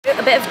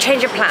a bit of a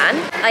change of plan.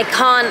 I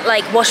can't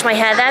like wash my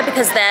hair there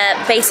because their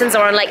basins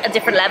are on like a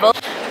different level.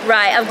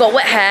 Right, I've got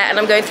wet hair and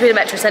I'm going through the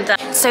metro centre.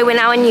 So we're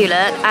now in New Look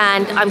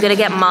and I'm gonna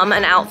get mum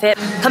an outfit.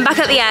 Come back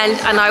at the end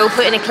and I will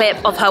put in a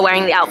clip of her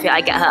wearing the outfit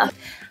I get her.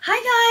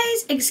 Hi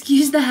guys,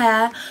 excuse the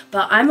hair,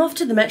 but I'm off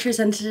to the metro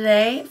centre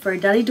today for a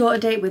daddy-daughter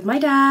date with my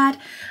dad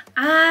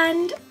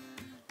and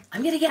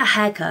I'm gonna get a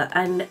haircut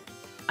and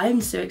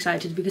I'm so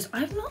excited because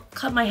I've not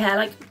cut my hair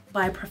like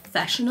by a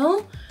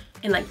professional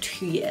in like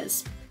 2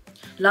 years.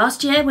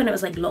 Last year when it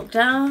was like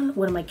lockdown,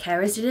 one of my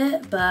carers did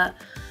it, but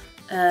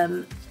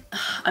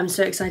I'm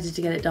so excited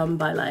to get it done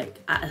by like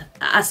at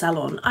a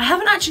salon. I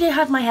haven't actually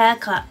had my hair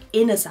cut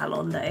in a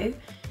salon though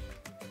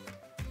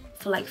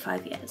for like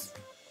 5 years.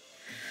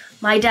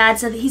 My dad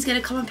said that he's gonna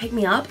come and pick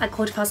me up at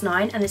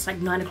 9:15 and it's like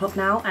 9 o'clock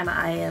now and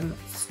I am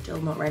still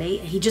not ready.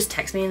 He just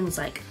texted me and was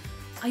like,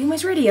 are you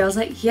almost ready? I was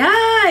like,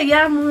 yeah,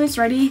 I'm almost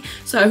ready.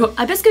 So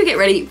I best go get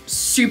ready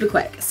super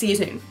quick. See you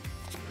soon.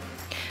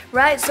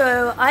 Right,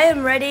 so I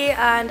am ready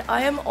and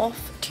I am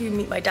off to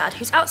meet my dad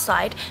who's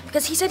outside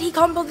because he said he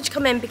can't bother to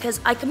come in because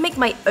I can make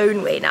my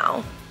own way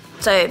now.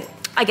 So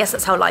I guess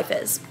that's how life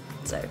is.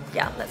 So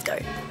yeah, let's go.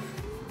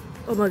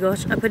 Oh my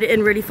gosh, I put it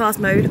in really fast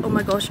mode. Oh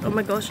my gosh, oh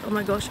my gosh, oh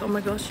my gosh, oh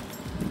my gosh.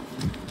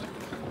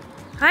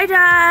 Hi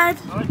Dad.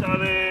 Hi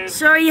darling.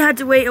 Sorry you had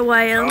to wait a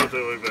while. Oh, don't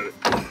worry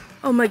about it.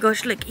 Oh my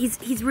gosh, look,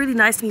 he's really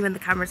nice to me when the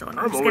camera's on.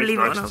 I'm just gonna leave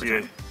it on all the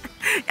time.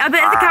 I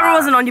bet if the camera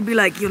wasn't on, you'd be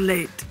like, you're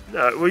late.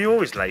 No, well, you're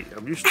always late.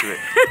 I'm used to it.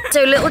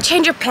 So little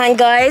change of plan,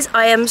 guys.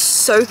 I am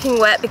soaking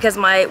wet because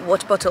my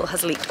water bottle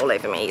has leaked all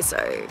over me. So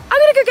I'm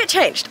gonna go get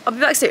changed. I'll be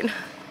back soon.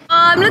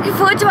 I'm looking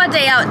forward to our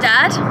day out,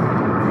 Dad.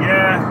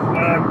 Yeah,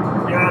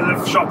 I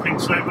love shopping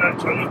so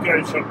much. I love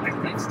going shopping.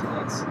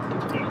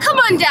 Come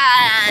on,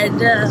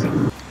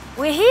 Dad.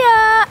 We're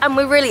here and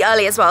we're really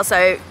early as well.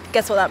 So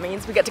guess what that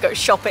means? We get to go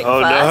shopping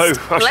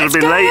first. No, I should have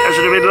been late. I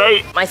should have been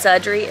late. My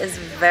surgery is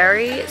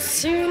very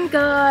soon,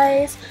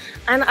 guys.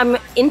 And I'm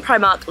in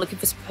Primark looking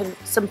for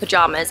some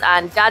pajamas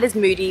and Dad is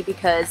moody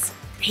because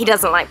he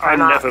doesn't like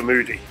Primark. I'm never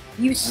moody.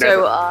 You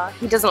so are.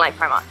 He doesn't like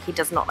Primark. He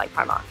does not like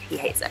Primark. He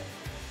hates it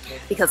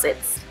because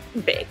it's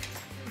big.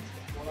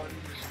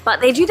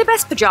 But they do the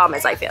best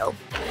pajamas, I feel.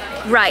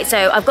 Right,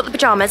 so I've got the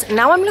pajamas.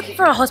 Now I'm looking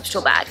for a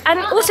hospital bag. And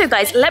also,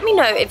 guys, let me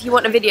know if you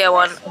want a video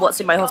on what's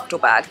in my hospital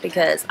bag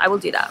because I will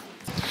do that.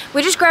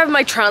 We're just grabbing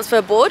my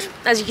transfer board.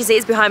 As you can see,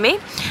 it's behind me.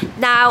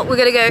 Now we're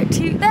gonna go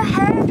to the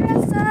hairdresser.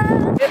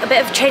 A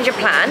bit of a change of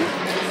plan.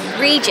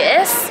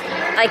 Regis,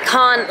 I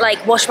can't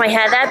like wash my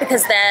hair there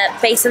because their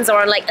basins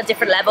are on like a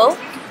different level.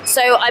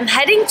 So I'm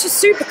heading to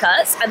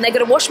Supercuts and they're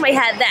gonna wash my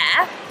hair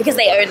there because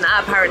they own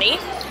that apparently.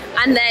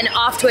 And then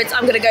afterwards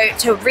I'm gonna go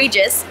to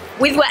Regis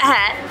with wet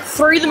hair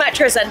through the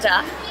metro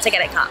centre to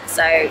get it cut.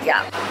 So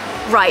yeah.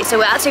 Right, so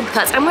we're at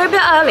Supercuts and we're a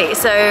bit early.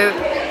 So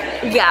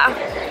yeah,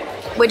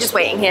 we're just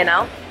waiting here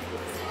now.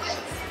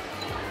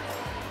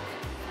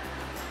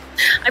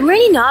 I'm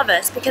really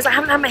nervous because I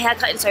haven't had my hair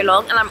cut in so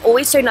long and I'm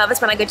always so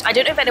nervous when I go to, I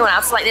don't know if anyone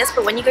else is like this,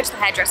 but when you go to the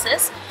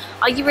hairdressers,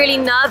 are you really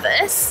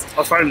nervous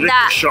I find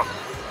liquor shop.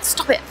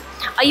 Stop it.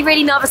 Are you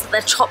really nervous that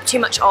they've chopped too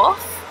much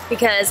off?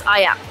 Because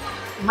I am.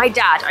 My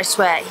dad, I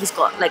swear, he's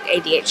got like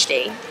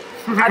ADHD.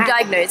 I've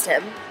diagnosed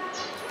him.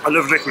 I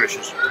love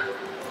licorices.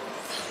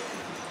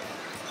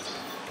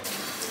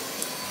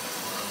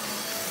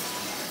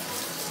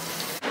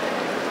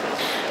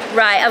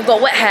 Right, I've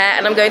got wet hair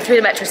and I'm going through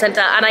the metro centre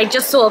and I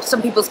just saw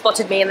some people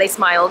spotted me and they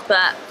smiled,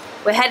 but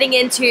we're heading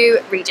into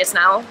Regis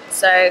now.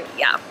 So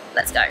yeah,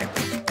 let's go.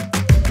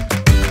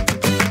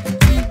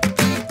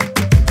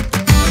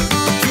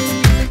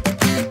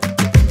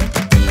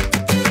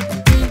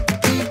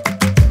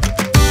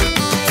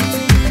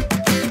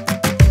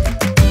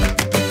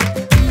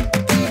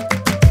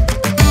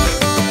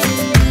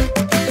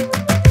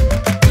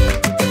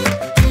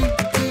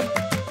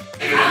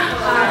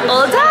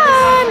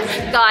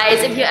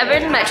 If you're ever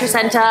in the metro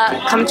centre,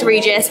 come to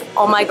Regis.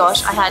 Oh my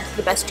gosh, I had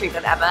the best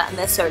treatment ever and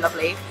they're so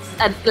lovely.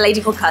 A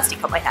lady called Kirsty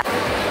cut my hair.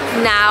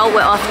 Now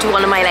we're off to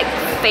one of my like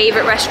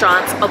favourite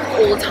restaurants of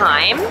all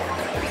time.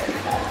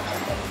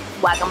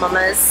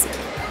 Wagamama's.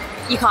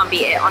 You can't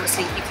beat it,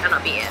 honestly, you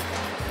cannot beat it.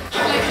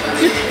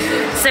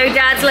 So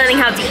Dad's learning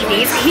how to eat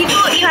these. He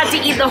thought you had to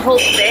eat the whole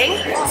thing,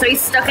 so he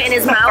stuck it in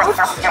his mouth.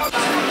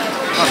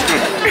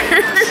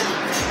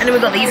 And then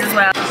we've got these as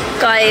well.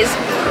 Guys,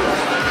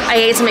 I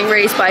ate something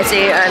really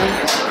spicy and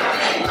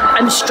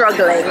I'm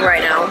struggling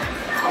right now.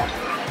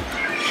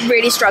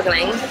 Really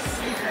struggling.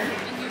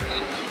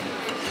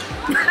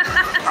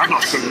 I'm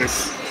not struggling.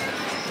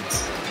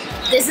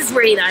 This is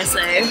really nice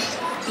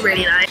though.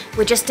 Really nice.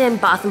 We're just in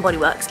Bath and Body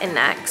Works in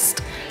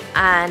Next.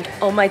 And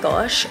oh my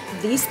gosh,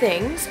 these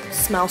things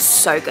smell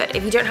so good.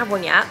 If you don't have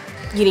one yet,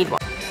 you need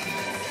one.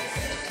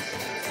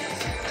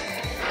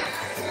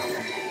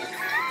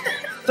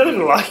 I don't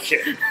even like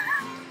it.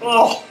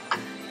 Oh.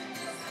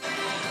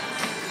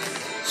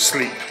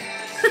 Sleep.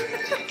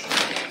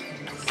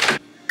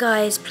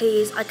 Guys,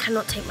 please, I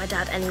cannot take my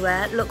dad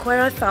anywhere. Look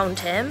where I found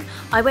him.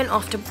 I went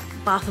off to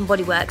Bath and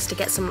Body Works to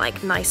get some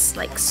like nice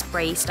like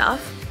spray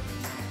stuff.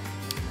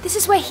 This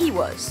is where he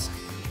was.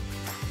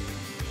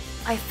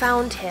 I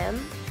found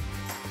him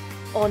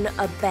on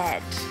a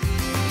bed.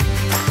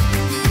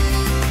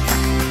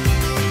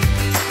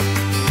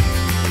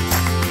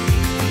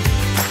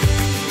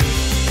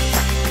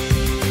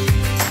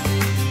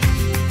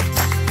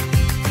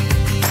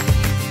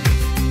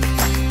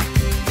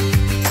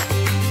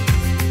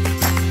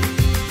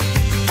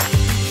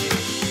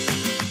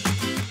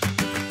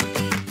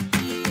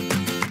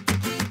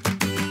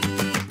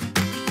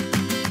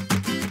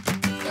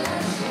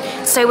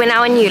 So we're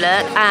now in New Look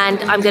and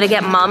I'm gonna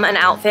get mum an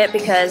outfit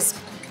because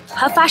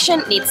her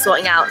fashion needs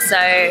sorting out. So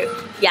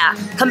yeah,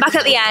 come back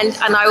at the end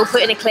and I will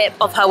put in a clip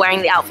of her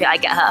wearing the outfit I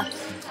get her.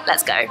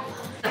 Let's go.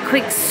 A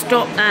quick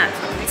stop at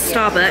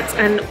Starbucks,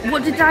 and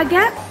what did Dad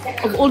get?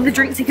 Of all the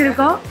drinks he could have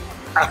got?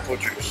 Apple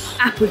juice.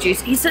 Apple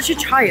juice, he's such a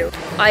child.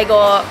 I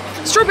got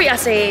strawberry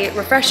acai,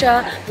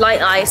 refresher,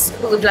 light ice,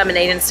 but with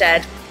lemonade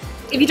instead.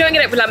 If you don't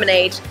get it with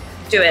lemonade,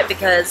 do it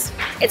because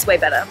it's way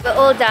better. We're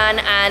all done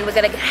and we're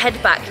gonna head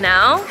back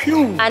now.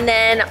 Phew. And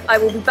then I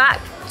will be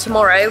back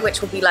tomorrow, which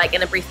will be like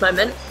in a brief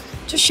moment,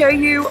 to show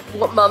you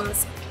what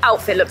Mum's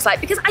outfit looks like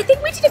because I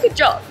think we did a good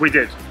job. We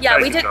did. Yeah,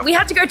 Very we good did. job. We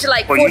had to go to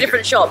like 4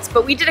 different shops,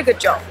 but we did a good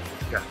job.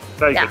 Yeah,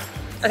 very good.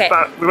 Okay.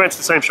 We went to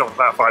the same shop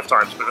about 5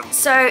 times with them.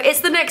 So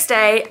it's the next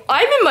day.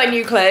 I'm in my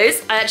new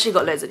clothes. I actually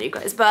got loads of new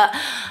clothes, but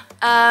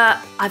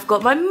I've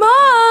got my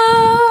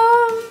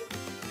mum.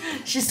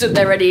 She stood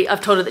there ready. I've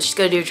told her that she's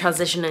gonna do a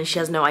transition and she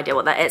has no idea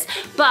what that is.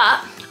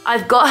 But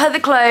I've got her the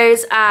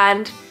clothes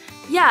and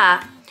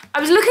yeah. I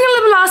was looking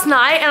at them last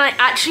night and I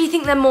actually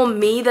think they're more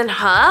me than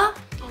her,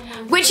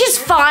 which is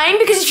fine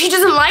because if she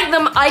doesn't like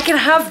them, I can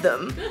have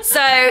them.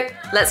 So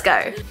let's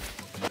go.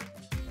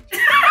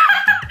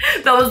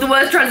 That was the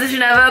worst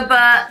transition ever,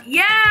 but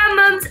yeah,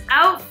 Mum's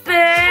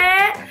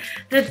outfit.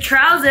 The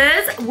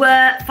trousers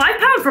were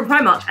 £5 from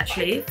Primark,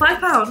 actually,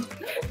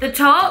 £5. The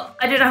top,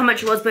 I don't know how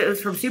much it was, but it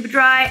was from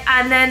Superdry.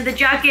 And then the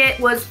jacket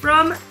was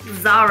from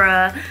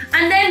Zara.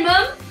 And then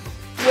Mum,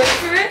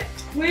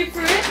 wait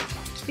for it.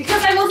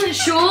 Because I wasn't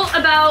sure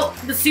about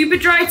the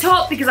Superdry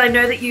top, because I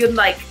know that you had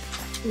like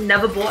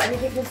never bought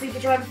anything from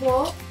Superdry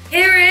before.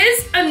 Here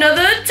is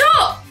another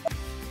top.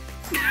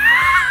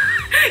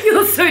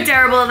 You're so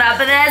terrible at that,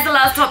 but there's the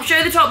last top.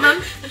 Show the top,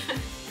 Mum.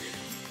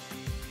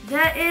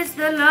 There is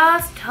the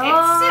last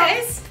top.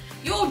 It says,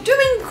 you're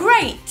doing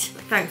great.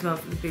 Thanks, Mum,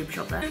 for the boob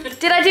shop there.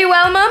 Did I do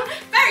well, Mum?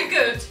 Very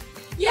good.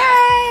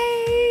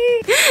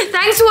 Yay!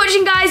 Thanks for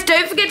watching, guys.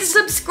 Don't forget to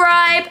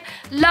subscribe,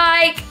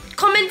 like,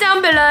 comment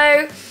down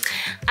below,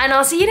 and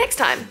I'll see you next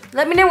time.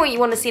 Let me know what you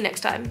want to see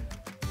next time.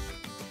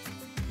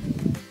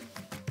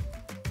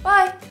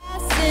 Bye.